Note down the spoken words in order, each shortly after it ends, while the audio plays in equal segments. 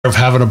of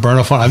having a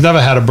burner phone. I've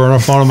never had a burner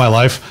phone in my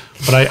life,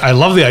 but I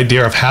love the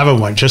idea of having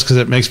one just because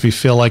it makes me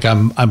feel like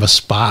I'm a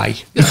spy.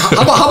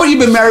 How about you've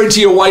been married to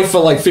your wife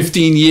for like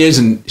 15 years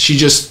and she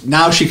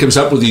comes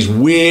up with these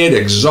weird,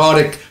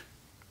 exotic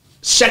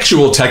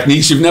sexual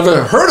techniques you've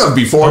never heard of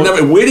before.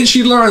 Where did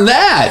she learn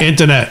that?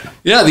 Internet.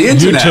 Yeah, the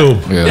internet.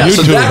 YouTube. Yeah. YouTube.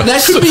 So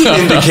that could be an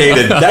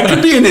indicator. That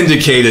could be an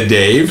indicator,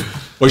 Dave.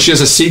 Or she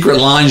has a secret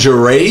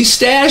lingerie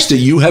stash that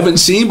you haven't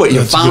seen, but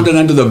you found it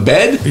under the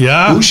bed.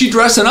 Yeah. Who's she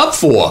dressing up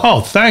for?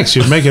 Oh, thanks.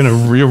 You're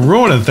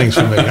ruining things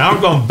for me. Now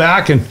I'm going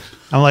back and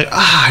I'm like,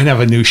 I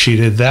never knew she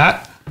did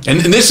that.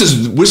 And this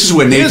is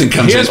where Nathan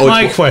comes in. Here's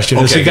my question.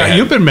 Okay,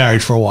 you've been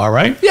married for a while,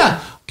 right?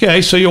 Yeah.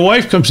 Okay, so your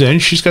wife comes in.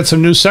 She's got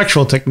some new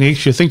sexual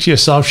techniques. You think to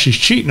yourself, she's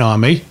cheating on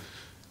me.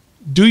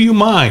 Do you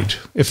mind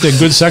if they're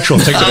good sexual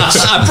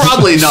techniques?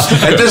 Probably not.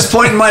 At this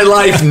point in my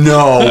life,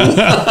 no.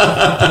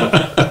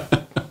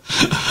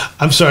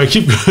 I'm sorry.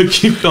 Keep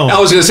going. I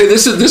was going to say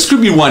this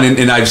could be one,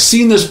 and I've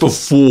seen this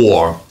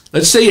before.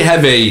 Let's say you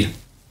have a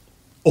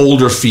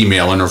older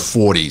female in her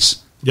 40s.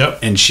 Yep.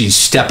 And she's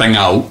stepping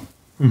out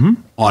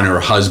on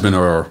her husband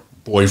or her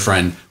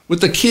boyfriend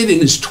with a kid in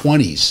his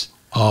 20s.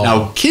 Oh.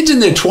 Now, kids in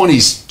their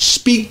 20s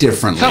speak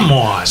differently. Come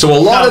on. So a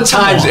lot of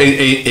times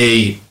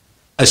a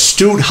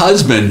astute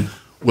husband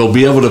will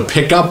be able to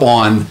pick up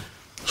on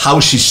how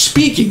she's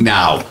speaking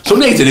now. So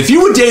Nathan, if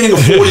you were dating a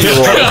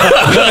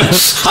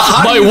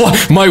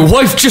 40-year-old, my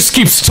wife just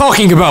keeps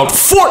talking about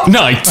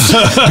Fortnite.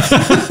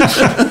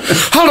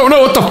 I don't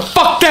know what the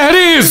fuck that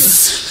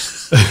is.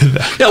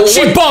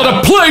 She bought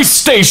a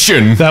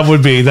PlayStation. That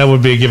would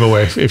be a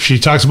giveaway if she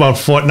talks about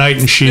Fortnite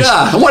and she's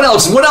What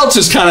else? What else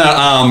is kind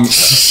of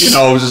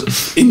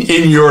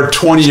in your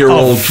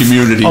 20-year-old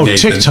community? Oh,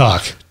 Nathan?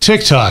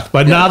 TikTok.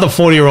 But now the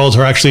 40-year-olds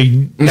are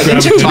actually they're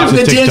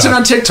dancing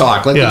on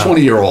TikTok like the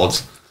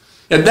 20-year-olds.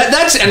 And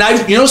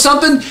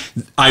something?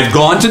 I've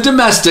gone to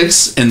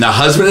domestics, and the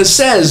husband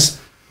says,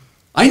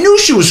 I knew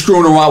she was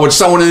screwing around with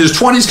someone in his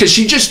 20s because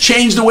she just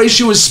changed the way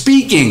she was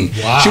speaking.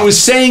 Wow. She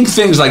was saying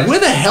things like, where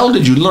the hell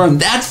did you learn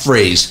that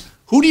phrase?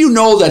 Who do you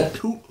know that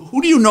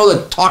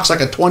talks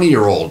like a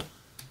 20-year-old?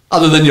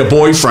 Other than your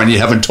boyfriend you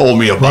haven't told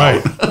me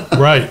about.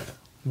 Right.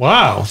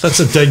 Wow, that's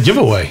a dead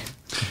giveaway.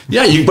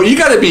 Yeah, but you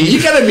got to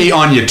be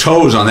on your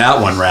toes on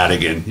that one,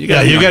 Rattigan. You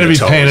got to be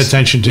paying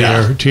attention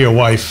to your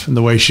wife and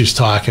the way she's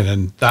talking,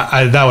 and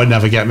that would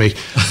never get me.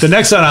 The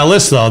next on our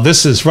list, though,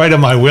 this is right in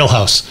my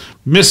wheelhouse: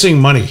 missing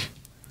money.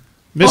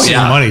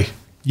 Money.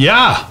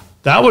 Yeah,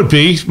 that would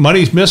be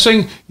money's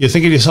missing. You're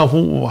thinking to yourself,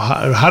 well,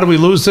 how do we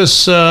lose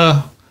this?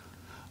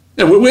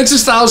 Where's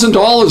this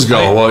 $1,000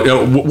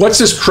 go? What's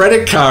this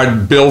credit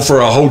card bill for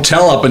a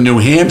hotel up in New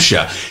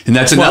Hampshire? And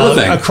that's another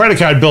thing. A credit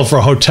card bill for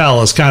a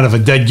hotel is kind of a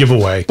dead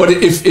giveaway. But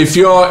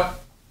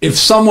if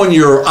someone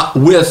you're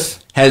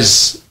with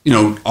has,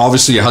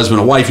 obviously a husband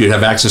or wife, you'd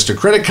have access to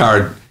credit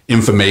card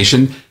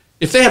information.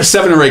 If they have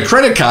 7 or 8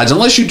 credit cards,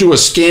 unless you do a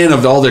scan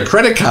of all their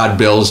credit card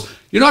bills,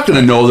 you're not going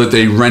to know that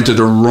they rented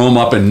a room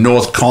up in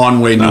North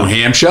Conway, New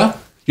Hampshire.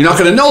 You're not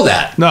going to know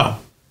that. No.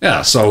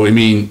 Yeah, so,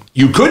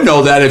 you could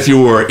know that if you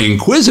were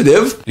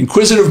inquisitive.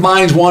 Inquisitive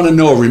minds want to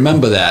know.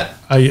 Remember that.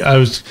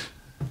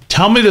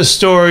 Tell me the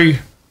story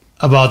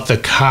about the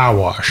car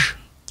wash.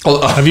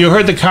 Have you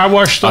heard the car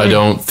wash story? I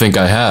don't think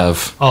I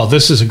have. Oh,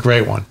 this is a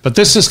great one. But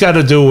this has got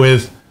to do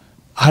with,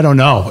 I don't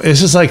know. It's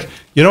just like,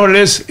 you know what it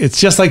is?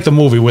 It's just like the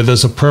movie where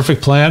there's a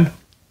perfect plan.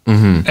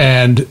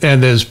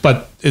 Mm-hmm.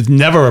 But it's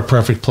never a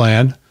perfect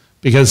plan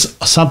because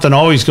something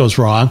always goes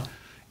wrong.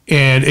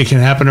 And it can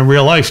happen in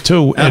real life,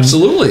 too.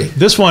 Absolutely. And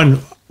this one,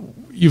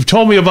 you've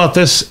told me about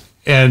this.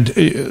 And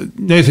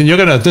Nathan,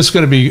 this is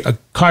going to be a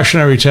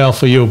cautionary tale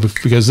for you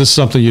because this is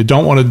something you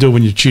don't want to do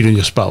when you cheat on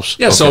your spouse.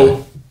 Yeah, okay.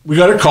 So we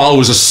got a call. It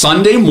was a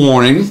Sunday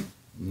morning,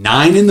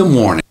 9 in the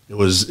morning.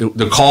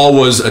 The call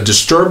was a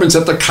disturbance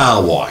at the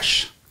car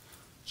wash.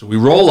 So we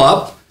roll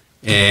up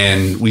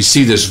and we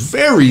see this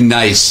very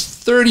nice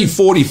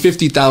 $30,000,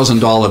 $40,000,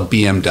 $50,000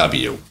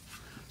 BMW.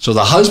 So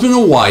the husband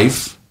and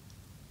wife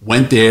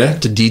went there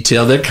to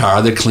detail their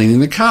car. They're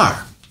cleaning the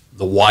car.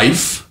 The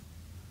wife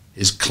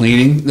is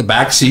cleaning the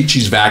back seat.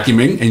 She's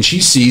vacuuming, and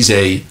she sees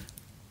a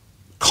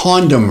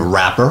condom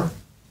wrapper,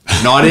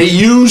 not a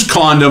used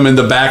condom in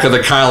the back of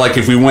the car like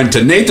if we went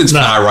to Nathan's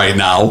car right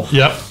now.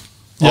 Yep.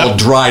 All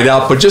dried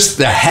up, but just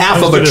the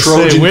half of a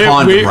Trojan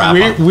condom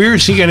wrapper.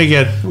 Where's he going to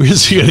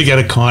get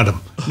a condom?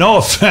 No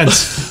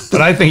offense, but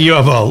I think you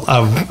have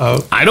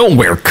I don't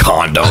wear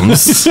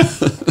condoms.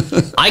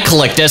 I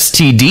collect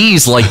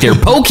STDs like they're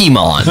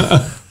Pokemon.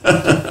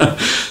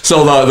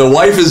 So the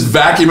wife is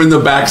vacuuming the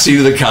back seat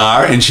of the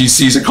car, and she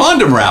sees a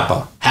condom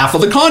wrapper, half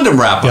of the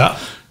condom wrapper. Yeah.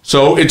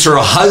 So it's her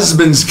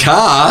husband's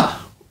car.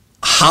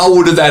 How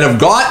would that have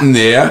gotten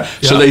there? Yeah.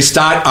 So they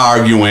start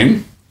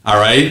arguing. All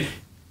right.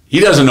 He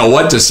doesn't know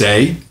what to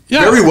say.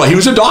 Yeah. Very well. He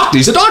was a doctor.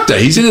 He's a doctor.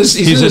 He's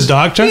a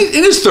doctor?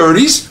 In his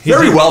 30s.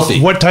 Very wealthy.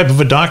 What type of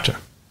a doctor?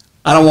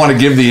 I don't want to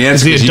give the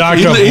answer. Is he a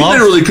doctor of love? He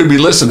literally could be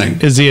listening.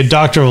 Is he a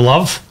doctor of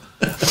love?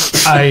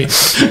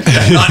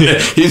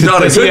 He's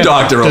not a good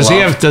doctor. Does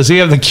he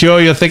have the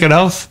cure you're thinking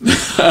of?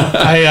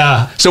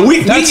 So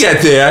we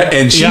get there,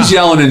 and she's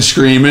yelling and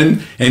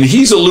screaming, and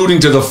he's alluding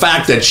to the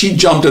fact that she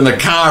jumped in the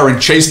car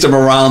and chased him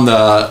around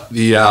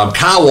the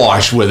car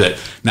wash with it.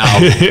 Now,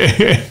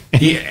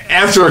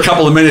 after a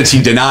couple of minutes,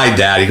 he denied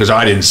that. He goes, "Oh,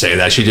 I didn't say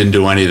that. She didn't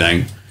do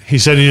anything." He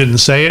said he didn't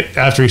say it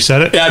after he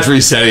said it? After he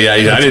said it,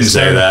 I didn't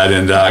say that.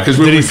 And because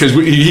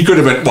he could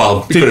have been,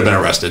 he could have been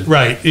arrested.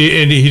 Right.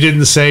 And he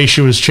didn't say she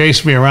was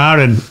chasing me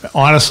around. And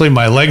honestly,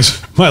 my legs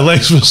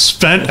were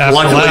spent after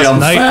Luckily, last I'm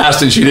night.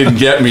 fast and she didn't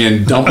get me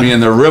and dump me in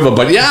the river.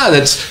 But yeah,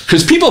 that's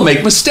because people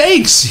make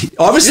mistakes.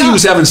 Obviously, he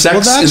was having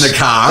sex in the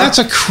car. That's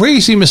a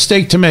crazy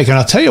mistake to make. And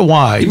I'll tell you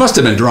why. He must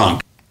have been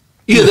drunk.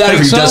 Either that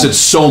or he does it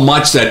so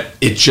much that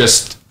it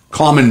just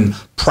common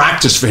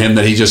practice for him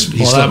that he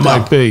slipped that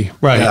might up. Be.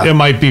 Right. Yeah. It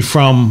might be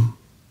from...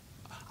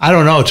 I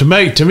don't know. To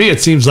me, it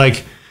seems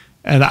like,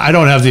 and I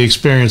don't have the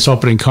experience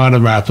opening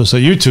condom wrappers that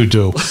you two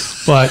do,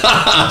 but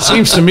it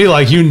seems to me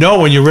like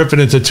when you're ripping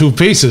into two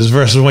pieces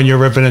versus when you're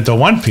ripping into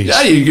one piece.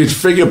 Yeah, you could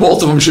figure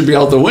both of them should be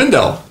out the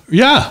window.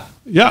 Yeah.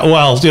 Yeah.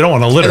 Well, you don't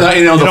want to litter.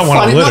 You don't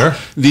want to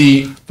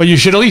litter. But you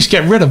should at least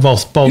get rid of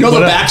both. You know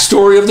the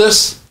backstory of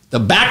this? The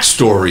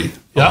backstory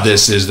of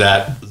this is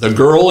that the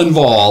girl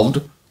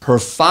involved, her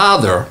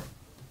father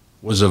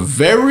was a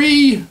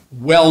very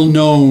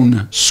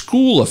well-known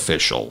school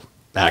official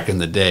back in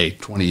the day,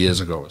 20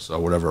 years ago or so,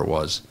 whatever it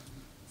was.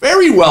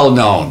 Very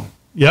well-known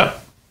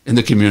in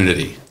the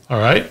community. All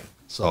right.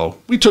 So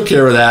we took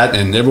care of that,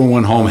 and everyone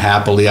went home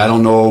happily. I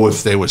don't know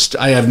if they was.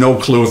 I have no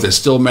clue if they're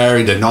still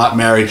married, they're not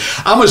married.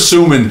 I'm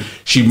assuming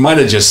she might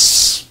have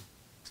just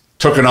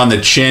took it on the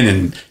chin,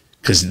 and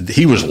because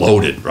he was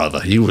loaded,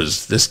 brother.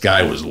 This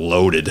guy was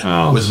loaded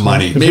with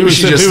money. If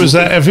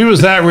he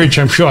was that rich,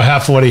 I'm sure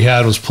half of what he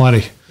had was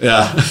plenty.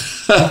 Yeah.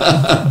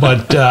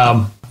 But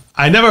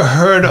I never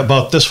heard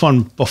about this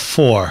one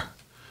before.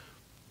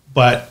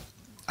 But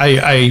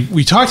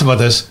we talked about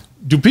this.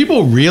 Do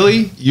people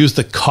really use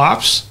the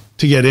cops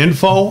to get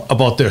info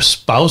about their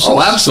spouses? Oh,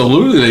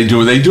 absolutely they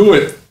do. They do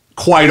it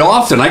quite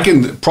often. I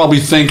can probably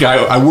think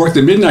I work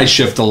the midnight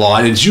shift a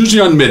lot. It's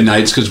usually on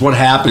midnights because what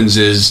happens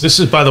is... This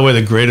is, by the way,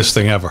 the greatest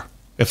thing ever,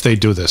 if they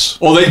do this.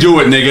 Well, they do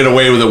it and they get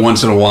away with it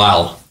once in a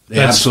while. They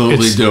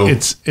absolutely do.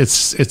 It's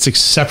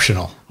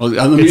exceptional. Well,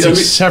 it's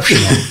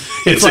exceptional.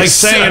 It's like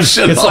saying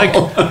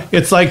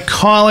it's like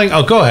calling.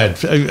 Oh, go ahead.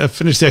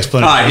 Finish the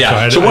explanation. All right,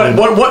 yeah. So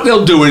what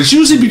they'll do is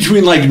usually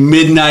between like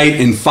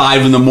midnight and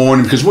 5 in the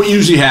morning, because what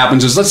usually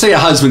happens is, let's say a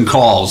husband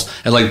calls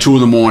at like 2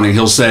 in the morning.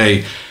 He'll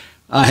say,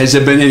 has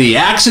there been any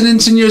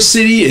accidents in your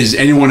city? Is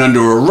anyone under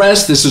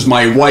arrest? This is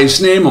my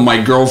wife's name or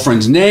my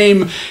girlfriend's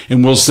name.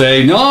 And we'll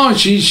say, no,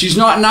 she's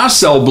not in our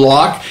cell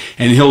block.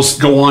 And he'll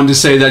go on to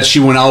say that she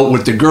went out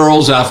with the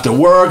girls after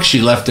work. She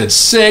left at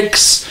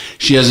 6.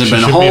 She hasn't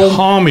been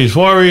home. He's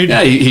worried.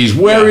 Yeah, he's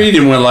worried.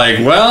 Yeah. And we're like,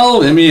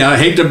 well, I mean, I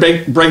hate to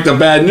break the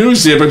bad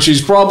news here, but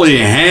she's probably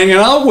hanging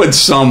out with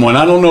someone.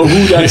 I don't know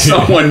who that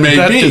someone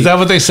may be. Is that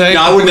what they say?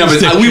 No,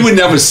 we would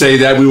never say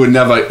that. We would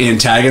never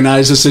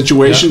antagonize the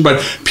situation. Yeah.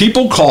 But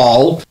people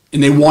call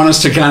and they want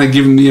us to kind of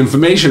give them the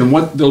information. And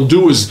what they'll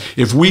do is,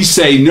 if we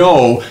say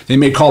no, they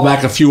may call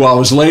back a few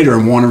hours later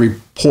and want to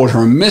report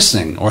her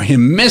missing or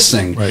him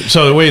missing. Right.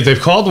 So wait, they've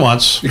called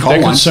once.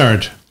 They're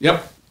concerned.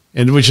 Yep.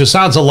 And which just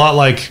sounds a lot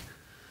like,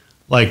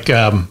 you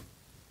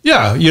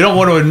don't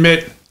want to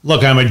admit,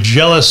 look, I'm a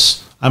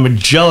jealous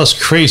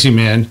crazy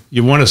man.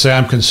 You want to say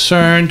I'm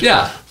concerned.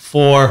 Yeah.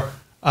 For.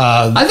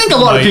 I think a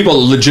lot of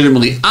people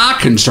legitimately are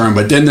concerned,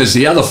 but then there's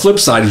the other flip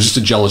side, who's just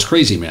a jealous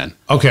crazy man.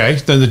 Okay,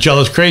 then the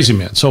jealous crazy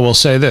man. So we'll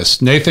say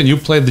this, Nathan, you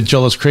played the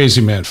jealous crazy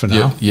man for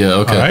now. Yeah,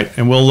 okay. All right,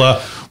 and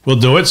we'll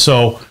do it.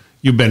 So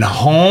you've been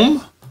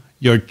home.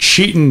 You're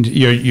cheating.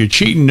 You're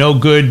cheating. No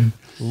good.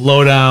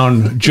 Low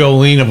down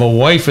Jolene of a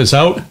wife is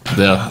out.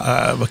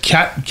 Yeah. A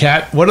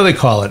cat. What do they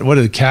call it? What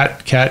is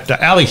cat?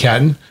 Alley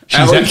catting.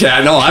 Alley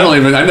cat. No,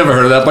 I've never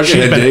heard of that. But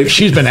Dave.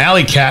 She's been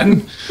alley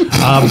catting.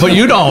 But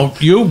you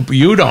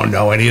don't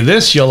know any of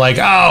this. You're like,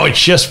 oh,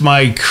 it's just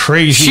my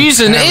crazy.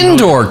 She's an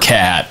indoor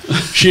cat.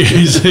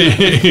 She's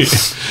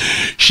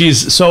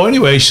so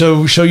anyway.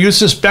 So you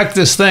suspect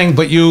this thing,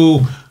 but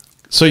you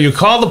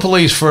call the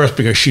police first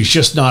because she's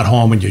just not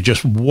home and you're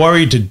just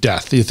worried to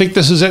death. Do you think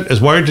this is it?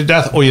 Is worried to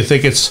death, or you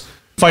think it's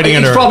fighting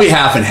an urge? It's probably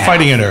half and half.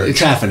 Fighting an urge. It's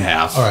half and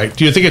half. All right.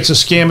 Do you think it's a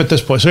scam at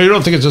this point? So you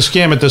don't think it's a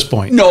scam at this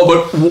point? No,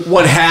 but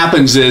what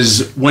happens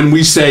is when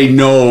we say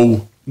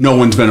no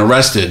one's been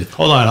arrested.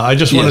 Hold on. I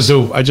just want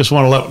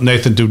to let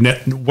Nathan do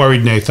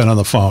worried Nathan on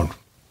the phone.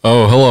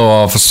 Oh, hello,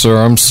 officer.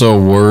 I'm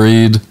so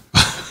worried.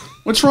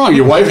 What's wrong?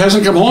 Your wife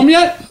hasn't come home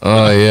yet?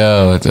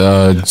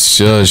 Yeah.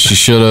 She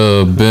should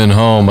have been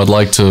home. I'd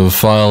like to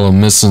file a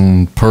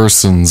missing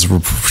persons.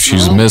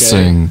 She's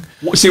missing.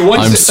 See,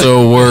 I'm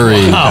so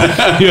worried. Wow.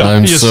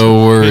 I'm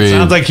so worried. It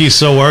sounds like he's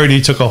so worried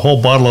he took a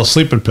whole bottle of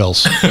sleeping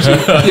pills.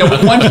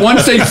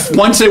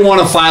 Once they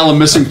want to file a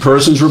missing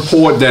persons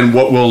report, then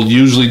what we'll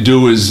usually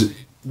do is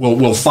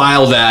we'll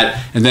file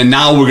that, and then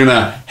now we're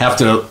gonna have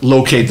to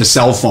locate the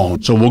cell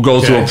phone. So we'll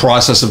go through a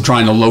process of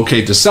trying to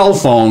locate the cell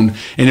phone,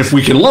 and if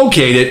we can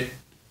locate it,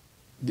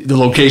 the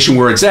location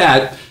where it's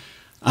at.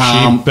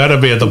 She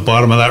better be at the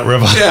bottom of that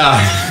river.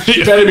 Yeah,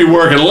 she better be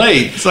working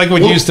late. It's like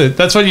when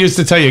that's what you used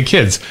to tell your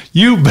kids.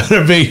 You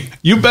better be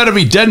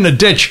dead in a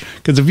ditch,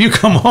 because if you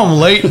come home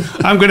late,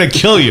 I'm going to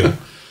kill you.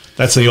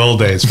 That's the old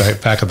days,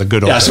 back in the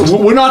good old days. So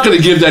we're not going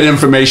to give that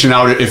information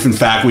out if in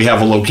fact we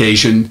have a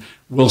location.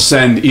 We'll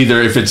send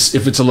either if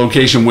it's a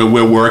location where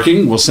we're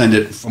working, we'll send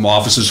it from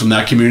officers from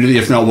that community.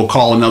 If not, we'll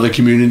call another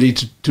community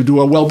to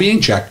do a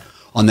well-being check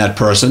on that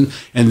person.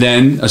 And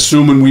then,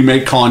 assuming we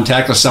make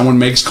contact or someone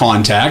makes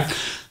contact,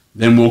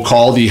 then we'll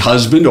call the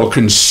husband or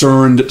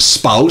concerned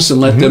spouse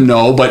and let them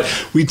know. But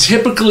we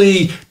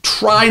typically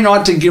try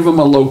not to give them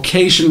a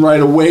location right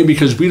away,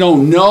 because we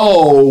don't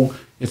know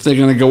if they're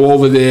going to go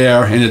over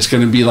there and it's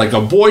going to be like a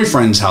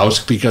boyfriend's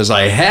house, because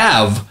I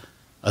have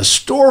a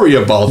story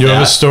about that. You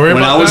have a story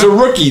about that? When I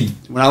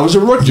was a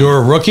rookie. You were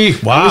a rookie?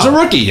 Wow. I was a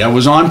rookie. I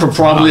was on for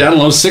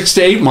probably, 6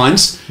 to 8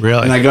 months.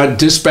 Really? And I got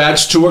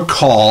dispatched to a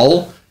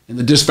call. And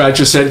the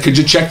dispatcher said, could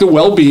you check the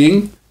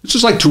well-being? This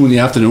was like 2 in the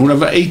afternoon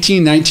of an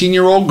 18,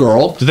 19-year-old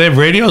girl. Did they have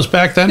radios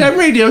back then? Yeah,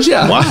 radios,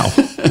 yeah. Wow.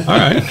 All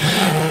right.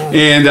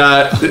 And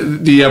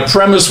the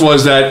premise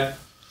was that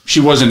she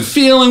wasn't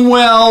feeling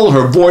well.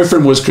 Her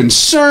boyfriend was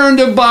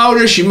concerned about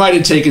her. She might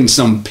have taken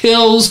some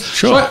pills.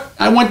 Sure. So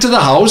I went to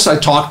the house. I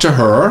talked to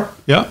her.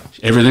 Yeah.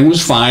 Everything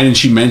was fine. And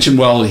she mentioned,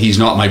 well, he's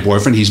not my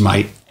boyfriend. He's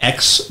my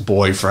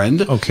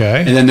ex-boyfriend.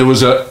 Okay. And then there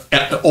was a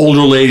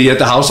older lady at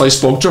the house. I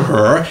spoke to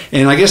her,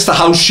 and I guess the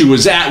house she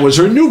was at was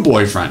her new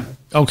boyfriend.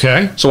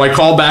 Okay. So I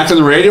called back on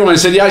the radio and I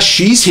said, yeah,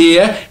 she's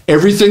here.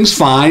 Everything's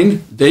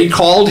fine. They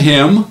called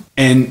him,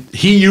 and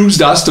he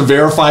used us to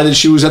verify that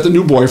she was at the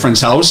new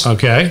boyfriend's house.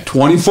 Okay.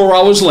 24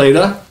 hours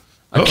later,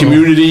 a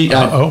community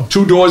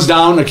 2 doors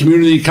down, a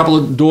community a couple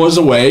of doors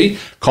away,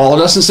 called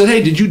us and said,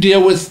 hey, did you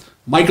deal with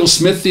Michael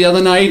Smith the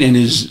other night and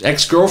his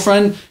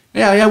ex-girlfriend?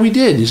 Yeah, we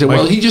did. He said,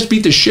 well, he just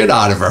beat the shit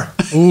out of her.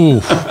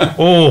 Ooh.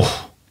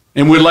 Oh.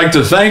 And we'd like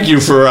to thank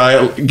you for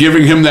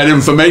giving him that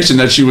information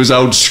that she was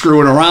out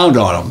screwing around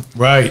on him.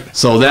 Right.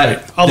 So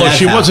that, although that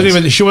she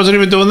wasn't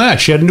even doing that.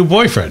 She had a new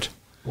boyfriend.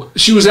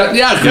 She was at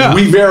because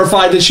we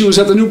verified that she was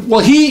at the new.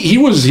 Well, he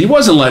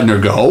wasn't letting her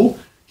go.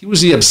 He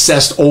was the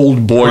obsessed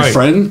old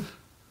boyfriend.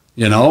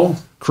 Right.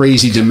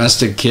 Crazy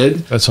domestic kid.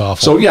 That's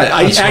awful. So yeah,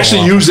 I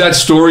actually use that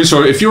story.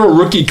 So if you're a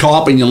rookie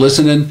cop and you're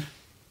listening,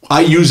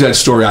 I use that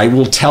story. I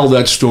will tell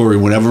that story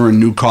whenever a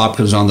new cop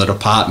comes on the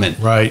department.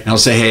 Right. And I'll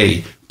say,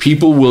 hey,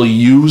 people will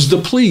use the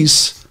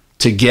police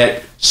to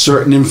get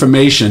certain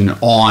information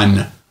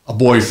on a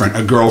boyfriend,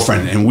 a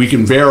girlfriend, and we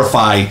can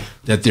verify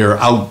that they're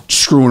out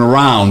screwing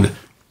around.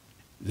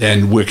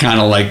 Then we're kind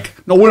of like,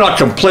 no, we're not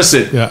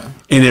complicit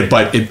in it,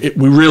 but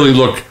we really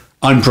look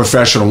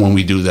unprofessional when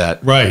we do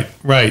that. Right.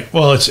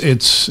 Well,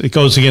 it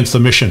goes against the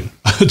mission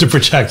to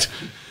protect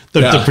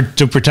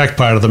to protect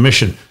part of the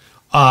mission.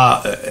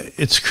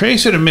 It's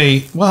crazy to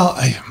me. Well,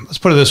 let's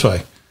put it this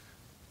way.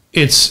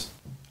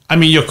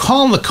 You're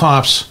calling the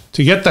cops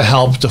to get the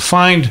help to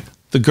find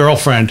the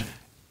girlfriend,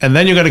 and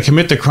then you're going to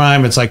commit the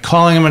crime. It's like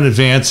calling him in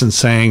advance and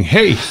saying,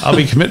 hey, I'll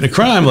be committing a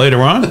crime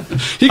later on.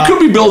 He could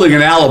be building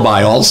an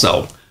alibi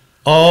also.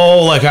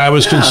 Oh, like I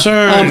was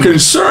concerned. I'm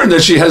concerned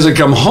that she hasn't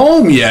come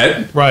home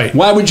yet. Right.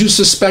 Why would you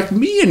suspect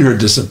me in her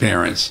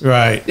disappearance?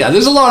 Right. Yeah,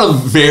 there's a lot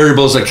of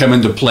variables that come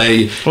into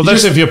play. Well,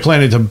 that's if you're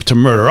planning to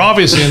murder.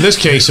 Obviously, in this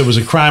case, it was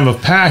a crime of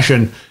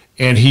passion,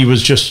 and he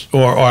was just,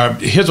 or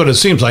here's what it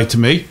seems like to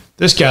me.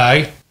 This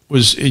guy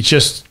was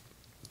just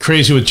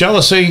crazy with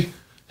jealousy,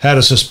 had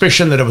a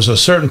suspicion that it was a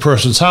certain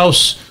person's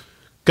house,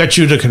 got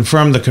you to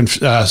confirm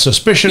the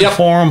suspicion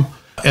for him,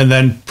 and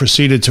then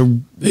proceeded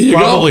to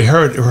probably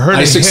hurt him.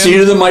 I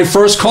succeeded in my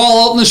first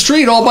call out in the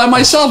street all by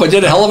myself. I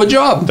did a hell of a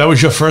job. That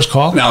was your first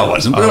call? No, it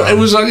wasn't. But it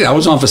was. I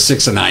was on for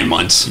 6 or 9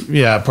 months.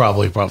 Yeah,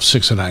 probably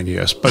 6 or 9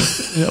 years. But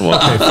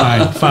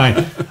okay,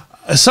 fine.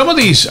 Some of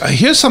these.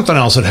 Here's something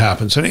else that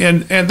happens,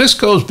 and this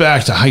goes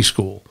back to high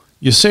school.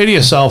 You say to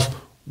yourself,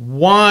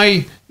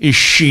 why is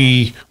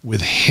she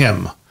with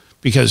him?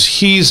 Because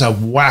he's a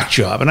whack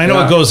job, and I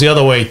know it goes the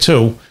other way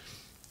too.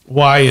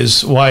 Why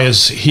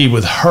is he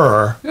with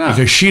her? Yeah.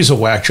 Because she's a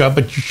whack job.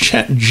 But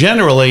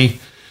generally,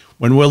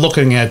 when we're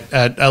looking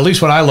at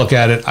least when I look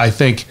at it, I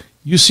think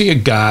you see a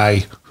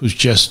guy who's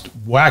just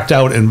whacked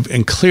out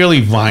and clearly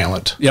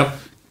violent. Yep.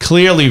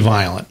 Clearly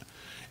violent.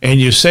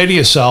 And you say to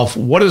yourself,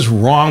 what is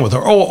wrong with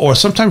her? Or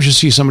sometimes you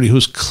see somebody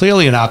who's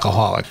clearly an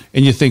alcoholic,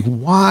 and you think,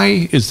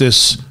 why is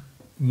this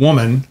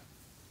woman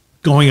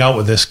going out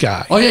with this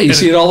guy? Oh, yeah, you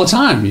see it all the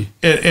time.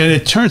 And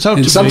it turns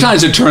out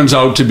sometimes it turns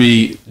out to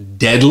be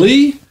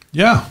deadly.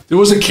 Yeah. There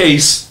was a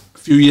case a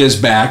few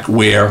years back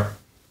where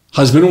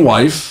husband and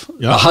wife,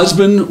 the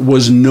husband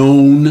was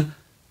known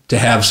to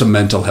have some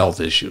mental health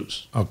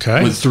issues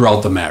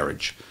throughout the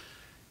marriage.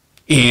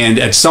 And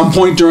at some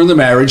point during the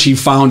marriage, he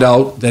found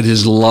out that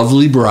his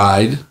lovely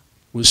bride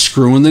was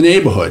screwing the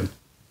neighborhood.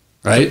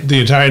 right? The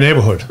entire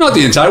neighborhood. Not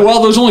the entire.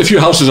 Well, there's only a few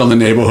houses on the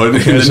neighborhood.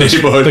 In the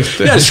neighborhood.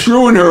 Yeah,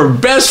 screwing her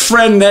best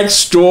friend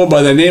next door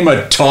by the name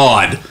of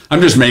Todd. I'm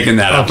just making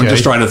that up. I'm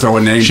just trying to throw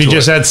a name. She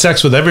just had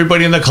sex with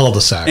everybody in the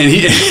cul-de-sac. And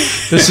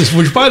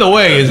which, by the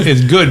way,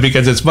 is good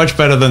because it's much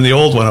better than the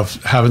old one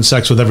of having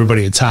sex with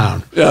everybody in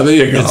town. Yeah,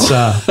 there you go.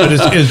 But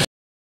it's